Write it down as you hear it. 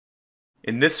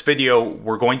In this video,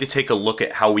 we're going to take a look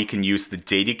at how we can use the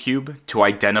data cube to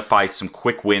identify some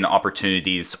quick win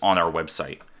opportunities on our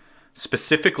website.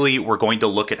 Specifically, we're going to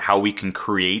look at how we can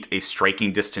create a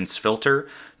striking distance filter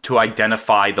to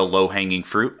identify the low-hanging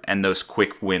fruit and those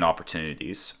quick win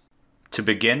opportunities. To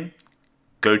begin,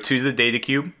 go to the data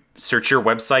cube, search your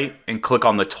website, and click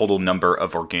on the total number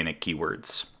of organic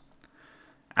keywords.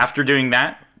 After doing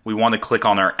that, we want to click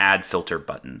on our Add Filter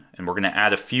button, and we're going to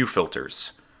add a few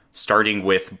filters, starting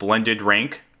with blended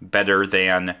rank better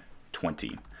than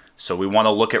 20. So we want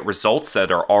to look at results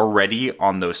that are already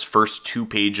on those first 2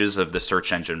 pages of the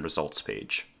search engine results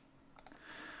page.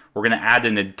 We're going to add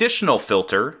an additional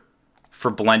filter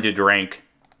for blended rank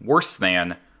worse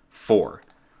than 4.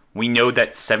 We know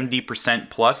that 70%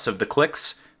 plus of the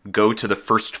clicks go to the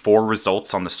first 4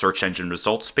 results on the search engine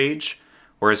results page,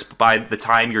 whereas by the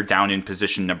time you're down in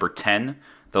position number 10,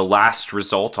 the last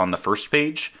result on the first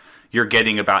page, you're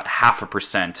getting about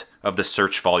 0.5% of the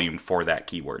search volume for that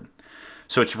keyword.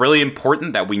 So it's really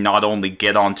important that we not only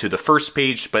get onto the first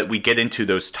page, but we get into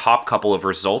those top couple of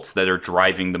results that are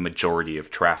driving the majority of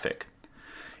traffic.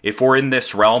 If we're in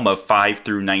this realm of 5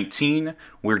 through 19,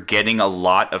 we're getting a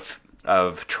lot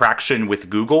of traction with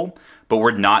Google, but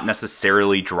we're not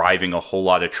necessarily driving a whole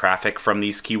lot of traffic from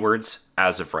these keywords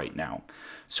as of right now.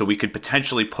 So we could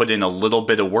potentially put in a little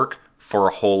bit of work for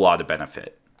a whole lot of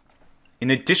benefit. In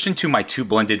addition to my 2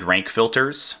 blended rank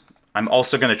filters, I'm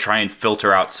also going to try and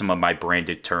filter out some of my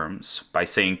branded terms by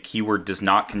saying keyword does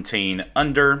not contain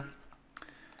under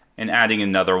and adding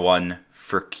another one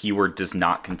for keyword does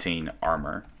not contain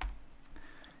armor.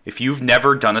 If you've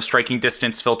never done a striking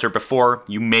distance filter before,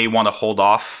 you may want to hold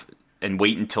off and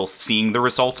wait until seeing the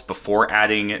results before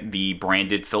adding the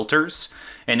branded filters.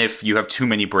 And if you have too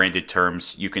many branded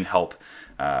terms, you can help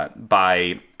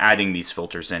by adding these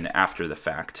filters in after the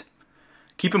fact.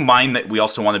 Keep in mind that we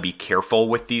also want to be careful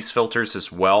with these filters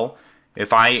as well.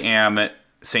 If I am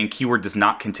saying keyword does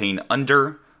not contain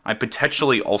under, I'm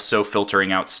potentially also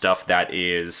filtering out stuff that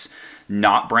is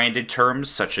not branded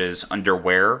terms, such as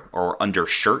underwear or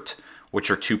undershirt, which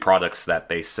are 2 products that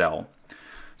they sell.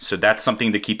 So that's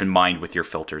something to keep in mind with your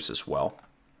filters as well.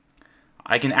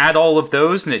 I can add all of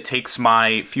those, and it takes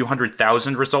my few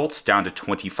 100,000 results down to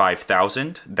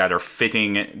 25,000 that are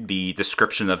fitting the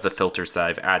description of the filters that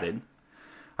I've added.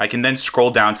 I can then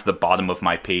scroll down to the bottom of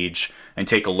my page and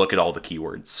take a look at all the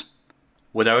keywords.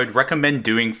 What I would recommend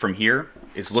doing from here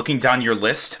is looking down your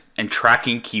list and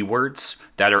tracking keywords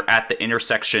that are at the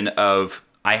intersection of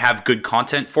I have good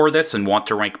content for this and want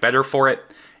to rank better for it,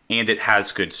 and it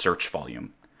has good search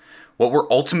volume. What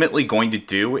we're ultimately going to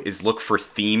do is look for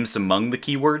themes among the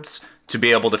keywords to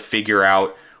be able to figure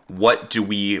out what do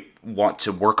we want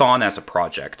to work on as a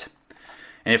project.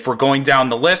 And if we're going down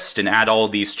the list and add all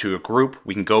of these to a group,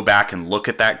 we can go back and look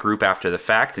at that group after the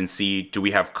fact and see, do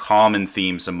we have common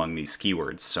themes among these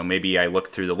keywords? So maybe I look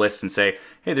through the list and say,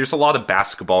 hey, there's a lot of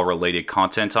basketball related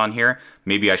content on here.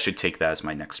 Maybe I should take that as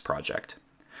my next project.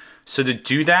 So to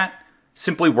do that,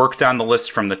 simply work down the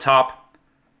list from the top,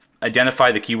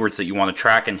 identify the keywords that you want to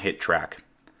track and hit track.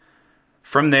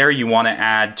 From there, you want to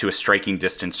add to a striking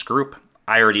distance group.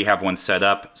 I already have one set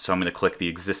up, so I'm going to click the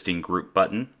existing group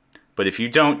button. But if you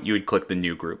don't, you would click the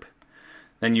new group.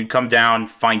 Then you'd come down,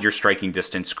 find your striking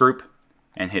distance group,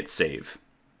 and hit save.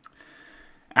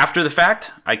 After the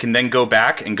fact, I can then go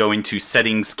back and go into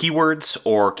settings keywords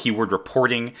or keyword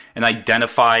reporting and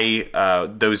identify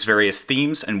those various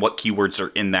themes and what keywords are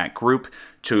in that group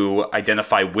to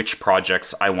identify which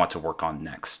projects I want to work on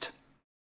next.